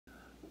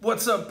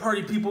What's up,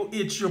 party people?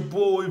 It's your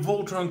boy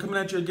Voltron coming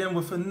at you again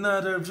with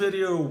another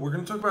video. We're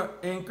going to talk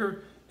about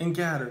Ankr and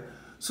Gather.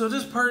 So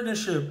this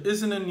partnership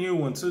isn't a new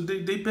one. So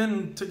they've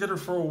been together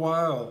for a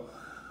while.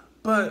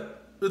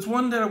 But it's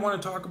one that I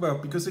want to talk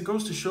about because it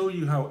goes to show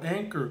you how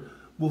Ankr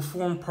will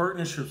form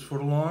partnerships for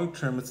the long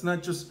term. It's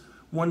not just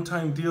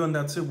one-time deal and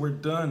that's it, we're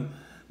done.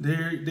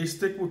 They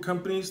stick with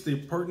companies, they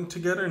partner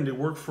together, and they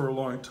work for a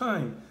long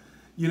time.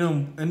 You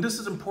know, and this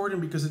is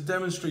important because it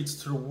demonstrates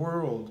to the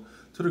world,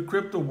 to the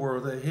crypto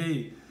world, that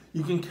hey,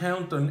 you can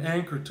count on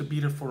Ankr to be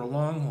there for the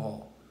long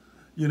haul.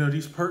 You know,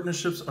 these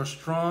partnerships are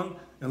strong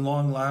and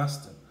long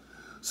lasting.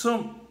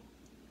 So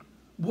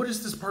what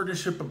is this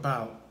partnership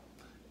about?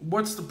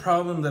 What's the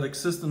problem that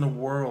exists in the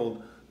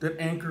world that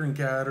Ankr and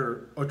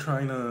Gather are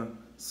trying to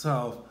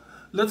solve?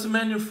 Let's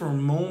imagine for a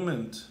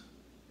moment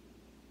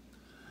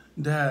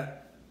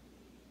that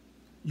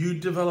you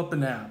develop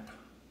an app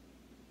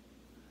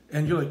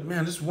and you're like,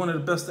 man, this is one of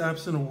the best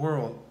apps in the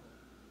world.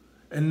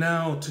 And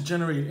now to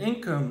generate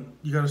income,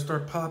 you got to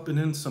start popping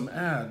in some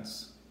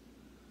ads.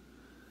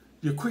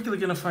 You're quickly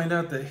going to find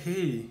out that,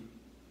 hey,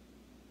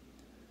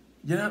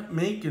 you're not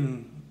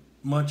making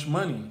much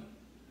money.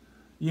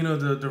 You know,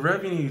 the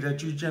revenue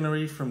that you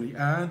generate from the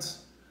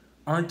ads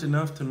aren't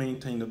enough to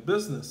maintain the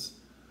business.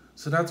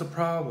 So that's a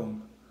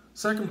problem.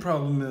 Second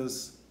problem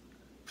is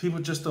people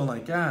just don't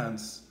like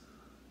ads.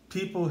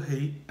 People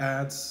hate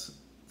ads,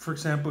 for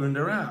example, in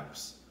their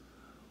apps.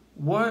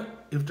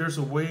 What if there's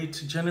a way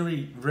to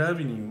generate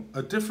revenue,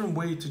 a different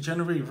way to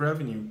generate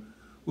revenue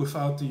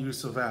without the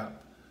use of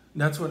app?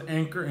 And that's what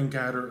Ankr and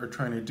Gather are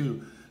trying to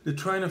do. They're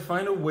trying to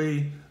find a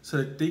way so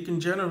that they can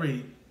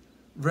generate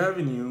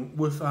revenue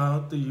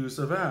without the use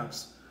of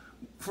apps.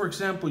 For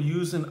example,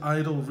 using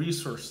idle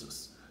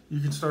resources. You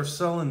can start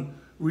selling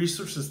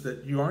resources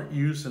that you aren't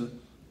using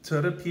to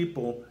other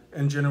people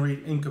and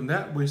generate income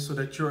that way so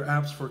that your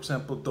apps, for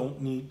example,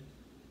 don't need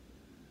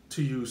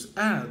to use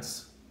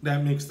ads.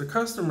 That makes the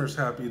customers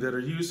happy that are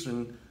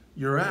using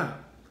your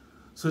app.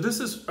 So this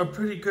is a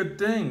pretty good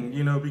thing,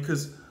 you know,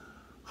 because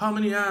how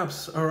many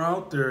apps are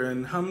out there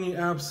and how many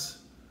apps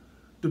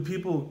do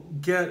people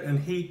get and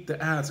hate the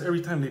ads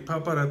every time they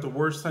pop out at the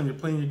worst time? You're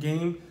playing your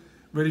game,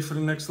 ready for the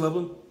next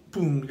level,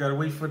 boom, you gotta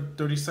wait for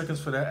 30 seconds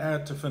for that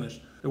ad to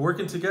finish. They're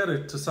working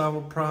together to solve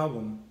a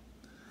problem.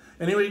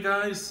 Anyway,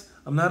 guys,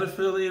 I'm not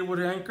affiliated with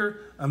Ankr,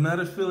 I'm not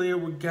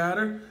affiliated with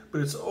Gather,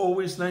 but it's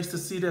always nice to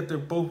see that they're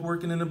both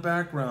working in the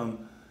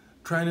background,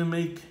 trying to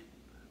make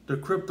the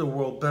crypto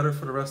world better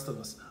for the rest of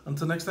us.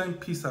 Until next time,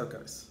 peace out,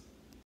 guys.